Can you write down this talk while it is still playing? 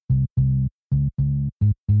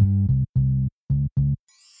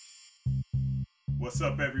What's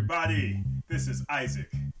up, everybody? This is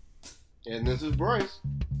Isaac. And this is Bryce.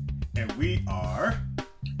 And we are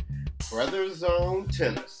Brother Zone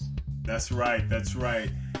Tennis. That's right.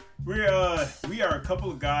 We are a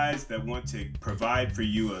couple of guys that want to provide for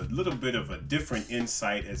you a little bit of a different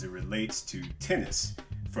insight as it relates to tennis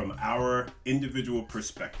from our individual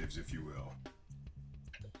perspectives, if you will.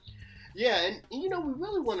 Yeah, and we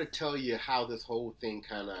really want to tell you how this whole thing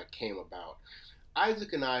kind of came about.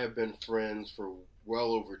 Isaac and I have been friends for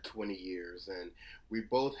well over 20 years, and we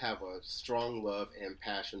both have a strong love and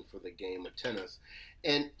passion for the game of tennis.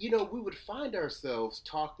 And, we would find ourselves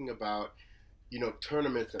talking about,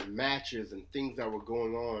 tournaments and matches and things that were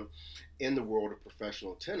going on in the world of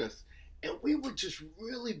professional tennis. And we would just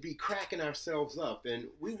really be cracking ourselves up. And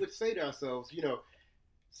we would say to ourselves,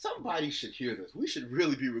 somebody should hear this. We should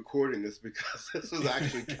really be recording this because this is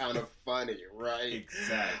actually kind of funny, right?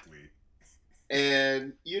 Exactly.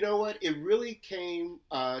 And you know what? It really came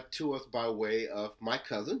to us by way of my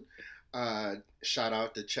cousin. Shout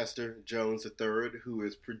out to Chester Jones III, who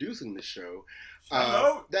is producing the show.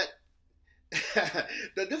 That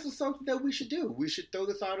this is something that we should do. We should throw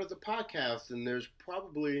this out as a podcast, and there's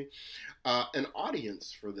probably an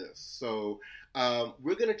audience for this. So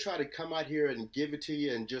we're going to try to come out here and give it to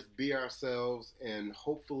you and just be ourselves, and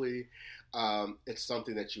hopefully it's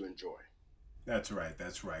something that you enjoy. That's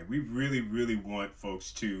right. We really want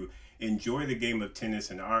folks to enjoy the game of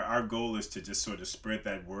tennis, and our goal is to just sort of spread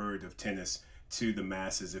that word of tennis to the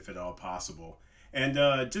masses if at all possible. And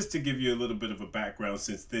just to give you a little bit of a background,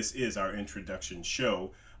 since this is our introduction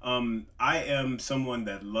show, I am someone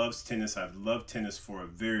that loves tennis. I've loved tennis for a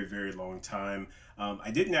very, very long time.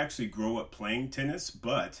 I didn't actually grow up playing tennis,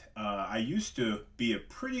 but I used to be a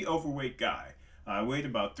pretty overweight guy. I weighed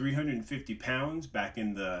about 350 pounds back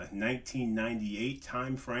in the 1998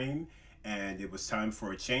 time frame, and it was time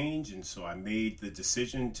for a change, and so I made the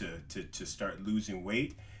decision to start losing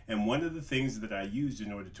weight. And one of the things that I used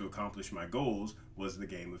in order to accomplish my goals was the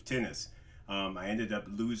game of tennis. I ended up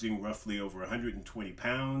losing roughly over 120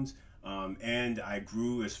 pounds, and I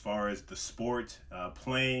grew as far as the sport,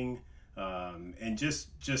 playing, and just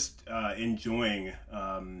enjoying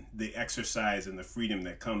the exercise and the freedom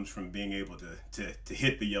that comes from being able to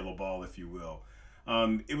hit the yellow ball, if you will.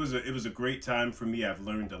 It was a great time for me. I've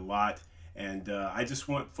learned a lot, and I just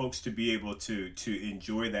want folks to be able to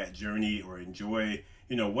enjoy that journey or enjoy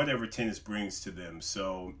whatever tennis brings to them.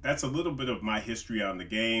 So that's a little bit of my history on the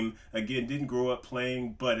game. Again, didn't grow up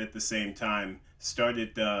playing, but at the same time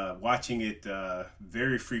started watching it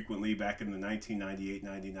very frequently back in the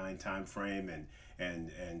 1998-99 time frame, and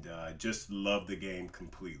just loved the game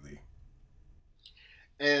completely.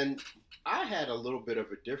 And I had a little bit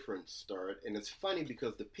of a different start, and it's funny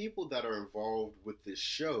because the people that are involved with this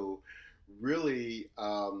show really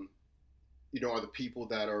are the people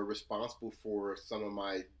that are responsible for some of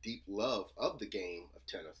my deep love of the game of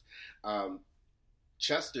tennis.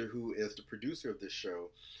 Chester, who is the producer of this show,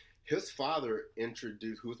 his father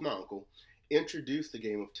who is my uncle, introduced the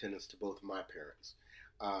game of tennis to both of my parents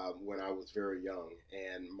when I was very young.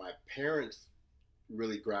 And my parents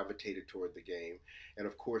really gravitated toward the game. And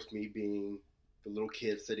of course, me being the little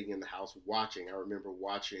kid sitting in the house watching, I remember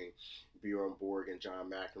watching Bjorn Borg and John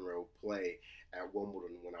McEnroe play at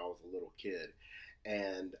Wimbledon when I was a little kid.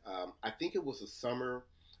 And I think it was the summer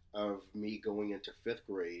of me going into 5th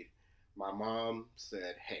grade. My mom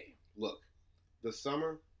said, "Hey, look, this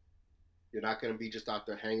summer, you're not going to be just out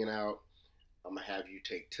there hanging out. I'm going to have you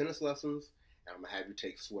take tennis lessons, and I'm going to have you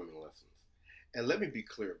take swimming lessons." And let me be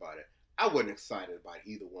clear about it. I wasn't excited about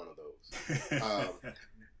either one of those.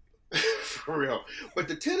 For real. But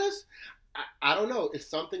the tennis, I don't know. It's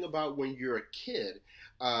something about when you're a kid,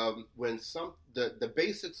 when the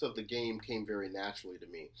basics of the game came very naturally to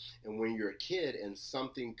me. And when you're a kid and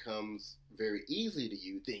something comes very easy to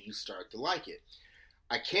you, then you start to like it.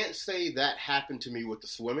 I can't say that happened to me with the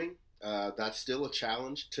swimming. That's still a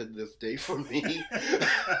challenge to this day for me.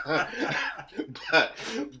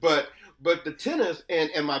 but the tennis,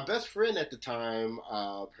 and my best friend at the time,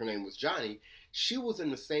 her name was Johnny. She was in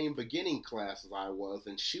the same beginning class as I was,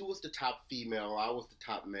 and she was the top female, I was the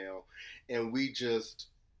top male, and we just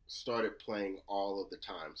started playing all of the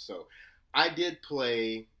time. So I did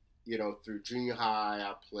play, through junior high.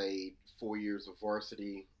 I played 4 years of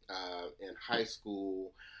varsity in high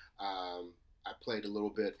school. I played a little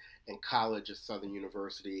bit in college at Southern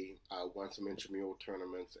University, won some intramural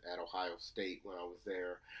tournaments at Ohio State when I was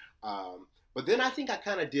there. But then I think I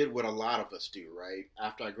kind of did what a lot of us do, right?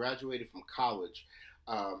 After I graduated from college,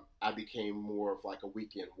 I became more of like a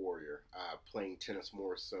weekend warrior, playing tennis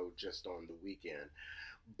more so just on the weekend.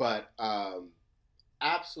 But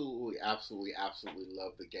absolutely, absolutely, absolutely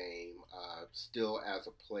love the game. Still as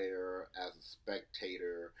a player, as a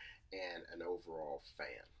spectator, and an overall fan.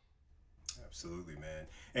 Absolutely, man.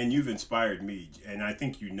 And you've inspired me, and I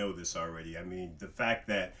think you know this already. I mean, the fact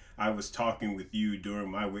that I was talking with you during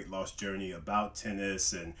my weight loss journey about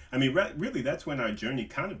tennis, and I mean, really, that's when our journey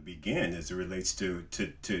kind of began as it relates to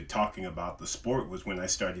talking about the sport, was when I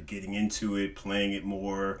started getting into it, playing it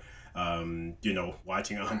more.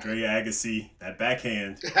 Watching Andre Agassi, that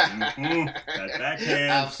backhand, that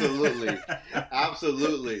backhand. Absolutely,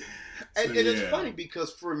 absolutely. And it's funny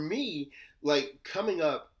because for me, like coming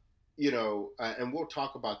up, and we'll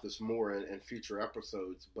talk about this more in future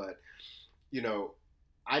episodes, but,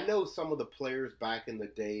 I know some of the players back in the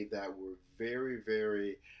day that were very,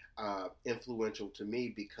 very influential to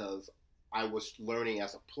me because I was learning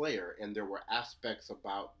as a player, and there were aspects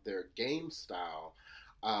about their game style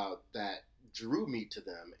that drew me to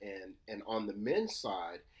them. And on the men's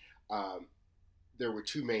side, there were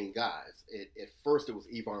two main guys. At first, it was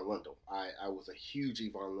Ivan Lendl. I was a huge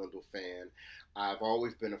Ivan Lendl fan. I've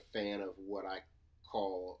always been a fan of what I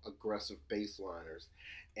call aggressive baseliners,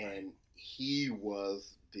 and he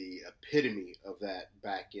was the epitome of that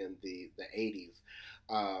back in the 80s.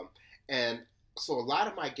 And so a lot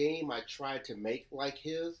of my game I tried to make like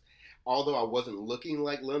his. Although I wasn't looking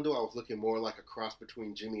like Lendl, I was looking more like a cross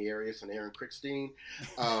between Jimmy Arias and Aaron Crickstein.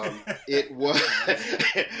 It was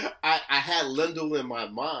I had Lendl in my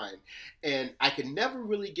mind, and I could never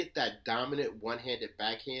really get that dominant one-handed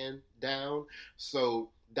backhand down. So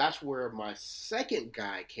that's where my second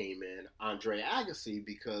guy came in, Andre Agassi,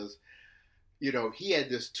 because he had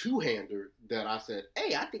this two-hander that I said,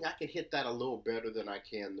 hey, I think I can hit that a little better than I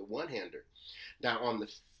can the one-hander. Now on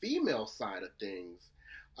the female side of things.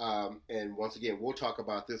 And once again, we'll talk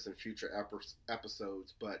about this in future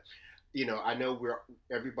episodes. But I know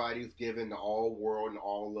everybody's giving the all world and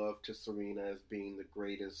all love to Serena as being the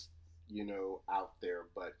greatest, out there.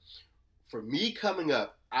 But for me coming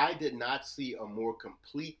up, I did not see a more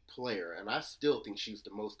complete player, and I still think she's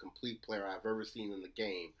the most complete player I've ever seen in the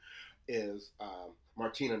game. Is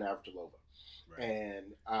Martina Navratilova. Right. And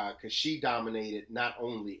because she dominated not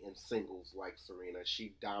only in singles like Serena,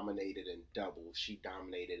 she dominated in doubles, she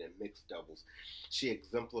dominated in mixed doubles. She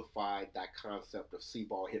exemplified that concept of see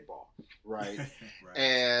ball, hit ball, right?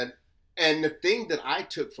 Right. And the thing that I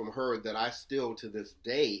took from her that I still to this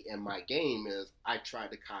day in my game is I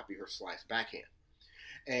tried to copy her slice backhand,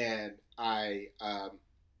 and I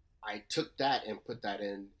took that and put that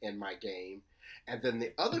in my game. And then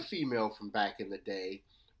the other female from back in the day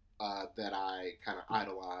that I kind of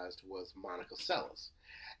idolized was Monica Seles.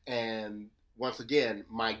 And once again,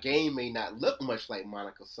 my game may not look much like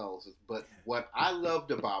Monica Seles's, but what I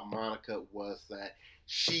loved about Monica was that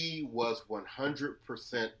she was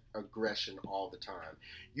 100% aggression all the time.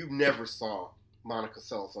 You never saw Monica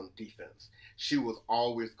Seles on defense. She was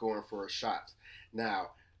always going for her shots.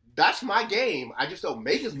 Now, that's my game. I just don't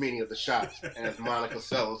make as many of the shots as Monica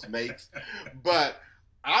Seles makes, but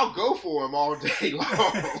I'll go for him all day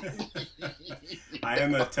long. I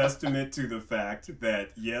am a testament to the fact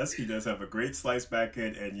that, yes, he does have a great slice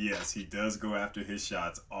backhand, and yes, he does go after his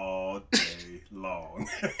shots all day long.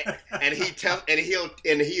 and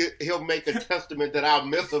he'll make a testament that I'll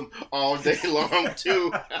miss him all day long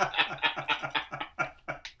too.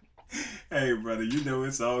 Hey, brother,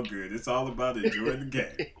 it's all good. It's all about enjoying the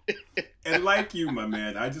game. And like you, my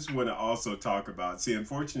man, I just want to also talk about,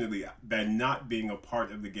 unfortunately, by not being a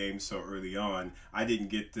part of the game so early on, I didn't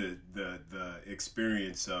get the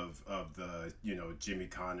experience of the, Jimmy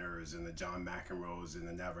Connors and the John McEnroes and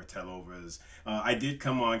the Navratilovas. I did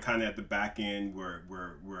come on kind of at the back end where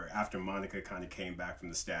after Monica kind of came back from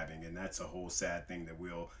the stabbing, and that's a whole sad thing that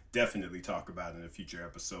we'll definitely talk about in a future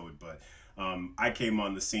episode. But I came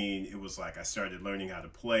on the scene. It was like I started learning how to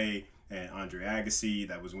play. And Andre Agassi,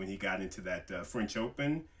 that was when he got into that French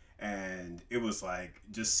Open. And it was like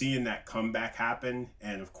just seeing that comeback happen.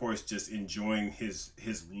 And, of course, just enjoying his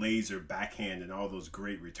laser backhand and all those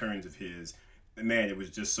great returns of his. Man, it was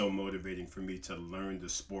just so motivating for me to learn the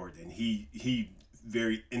sport. And he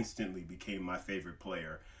very instantly became my favorite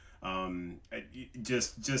player.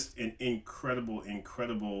 Just an incredible,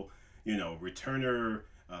 returner.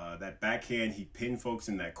 That backhand, he pinned folks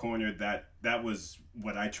in that corner. That was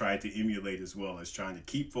what I tried to emulate as well, as trying to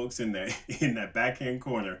keep folks in that backhand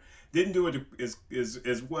corner. Didn't do it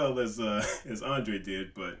as well as Andre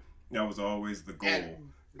did, but that was always the goal.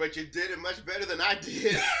 But you did it much better than I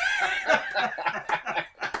did.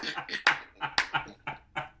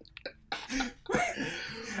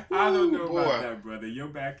 I don't know about that, brother. Your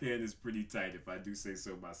backhand is pretty tight, if I do say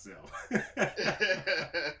so myself.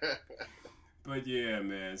 But yeah,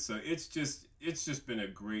 man. So it's just been a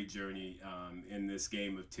great journey in this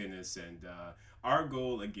game of tennis, and our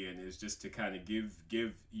goal again is just to kind of give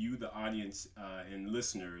you the audience and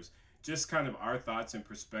listeners just kind of our thoughts and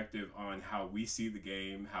perspective on how we see the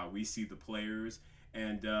game, how we see the players,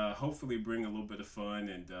 and hopefully bring a little bit of fun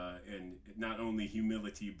and not only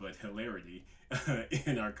humility but hilarity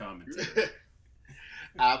in our commentary.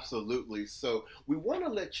 Absolutely. So we want to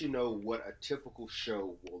let you know what a typical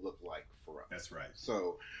show will look like for us. That's right.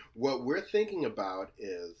 So what we're thinking about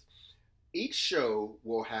is each show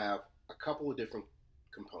will have a couple of different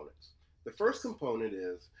components. The first component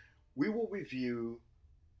is we will review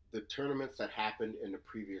the tournaments that happened in the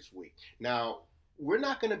previous week. Now, we're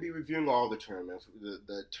not going to be reviewing all the tournaments.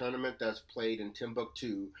 The tournament that's played in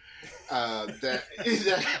Timbuktu that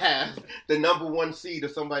has the number one seed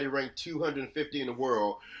of somebody ranked 250 in the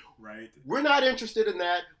world. Right. We're not interested in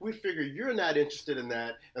that. We figure you're not interested in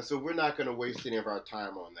that, and so we're not going to waste any of our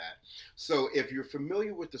time on that. So if you're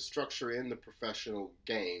familiar with the structure in the professional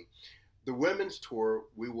game, the women's tour,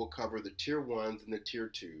 we will cover the tier 1s and the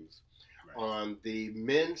tier 2s. Right. On the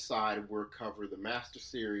men's side, we'll cover the Master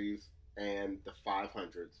Series and the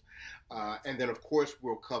 500s. And then, of course,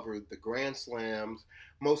 we'll cover the Grand Slams,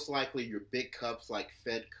 most likely your big cups like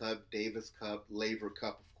Fed Cup, Davis Cup, Laver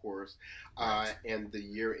Cup, of course, right. And the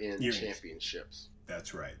year-end championships.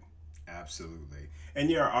 That's right. Absolutely. And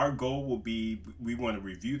yeah, our goal will be we want to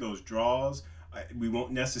review those draws. We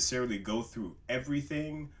won't necessarily go through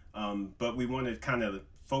everything, but we want to kind of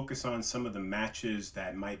focus on some of the matches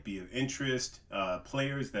that might be of interest,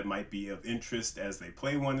 players that might be of interest as they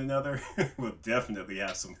play one another. We'll definitely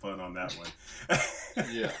have some fun on that one.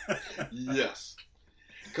 Yeah. Yes.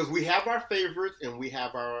 Because we have our favorites and we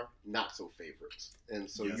have our not so favorites. And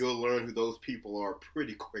so yes. You'll learn who those people are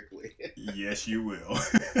pretty quickly. Yes, you will.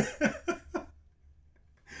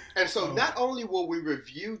 And so not only will we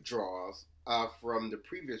review draws from the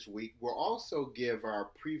previous week, we'll also give our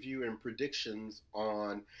preview and predictions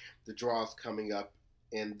on the draws coming up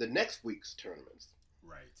in the next week's tournaments.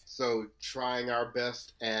 Right. So trying our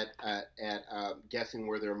best at guessing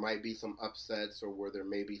where there might be some upsets or where there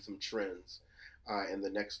may be some trends in the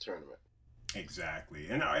next tournament. Exactly,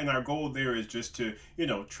 and our goal there is just to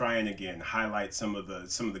try and again highlight some of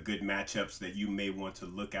the good matchups that you may want to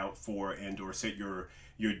look out for and or set your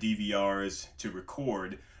DVRs to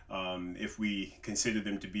record. If we consider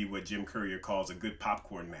them to be what Jim Courier calls a good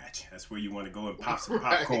popcorn match. That's where you want to go and pop some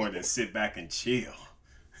popcorn and sit back and chill.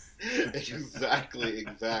 Exactly.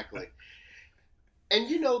 And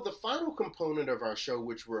the final component of our show,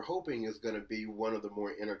 which we're hoping is going to be one of the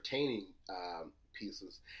more entertaining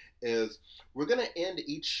pieces, is we're going to end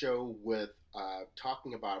each show with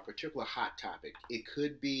talking about a particular hot topic. It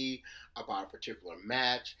could be about a particular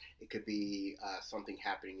match. It could be something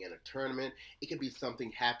happening in a tournament. It could be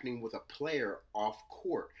something happening with a player off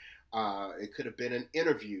court. It could have been an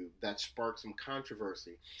interview that sparked some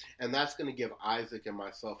controversy. And that's going to give Isaac and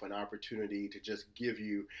myself an opportunity to just give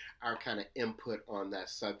you our kind of input on that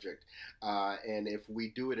subject. And if we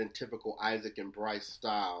do it in typical Isaac and Bryce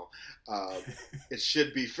style, it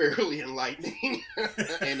should be fairly enlightening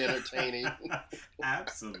and entertaining.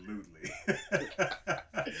 Absolutely.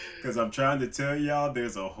 Because I'm trying to tell y'all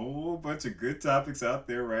there's a whole bunch of good topics out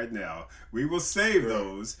there right now. We will save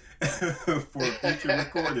those for future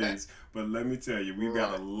recordings. But let me tell you, we've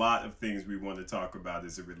got a lot of things we want to talk about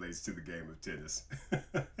as it relates to the game of tennis.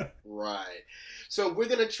 Right. So we're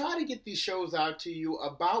going to try to get these shows out to you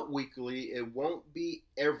about weekly. It won't be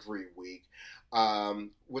every week.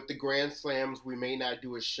 With the Grand Slams, we may not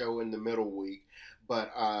do a show in the middle week,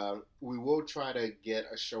 but we will try to get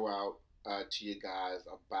a show out to you guys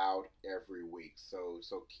about every week. So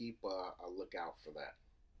keep a lookout for that.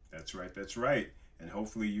 That's right. And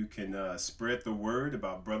hopefully you can spread the word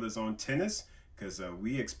about Brothers on Tennis, because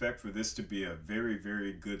we expect for this to be a very,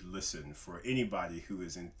 very good listen for anybody who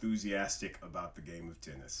is enthusiastic about the game of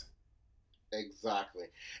tennis. Exactly.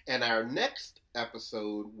 And our next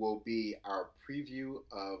episode will be our preview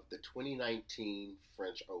of the 2019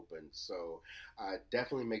 French Open. So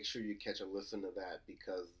definitely make sure you catch a listen to that,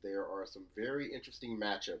 because there are some very interesting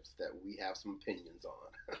matchups that we have some opinions on.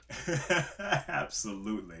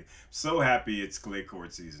 Absolutely. So happy it's clay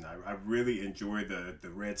court season. I really enjoy the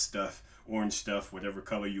red stuff, orange stuff, whatever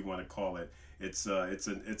color you want to call it. It's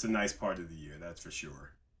a nice part of the year, that's for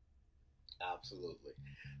sure. Absolutely.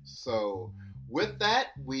 So with that,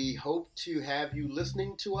 we hope to have you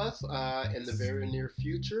listening to us in the very near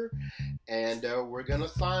future, and we're going to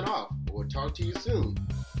sign off. We'll talk to you soon.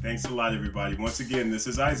 Thanks a lot, everybody. Once again, this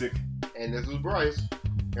is Isaac. And this is Bryce,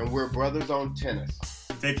 and we're Brothers on Tennis.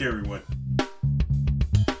 Take care, everyone.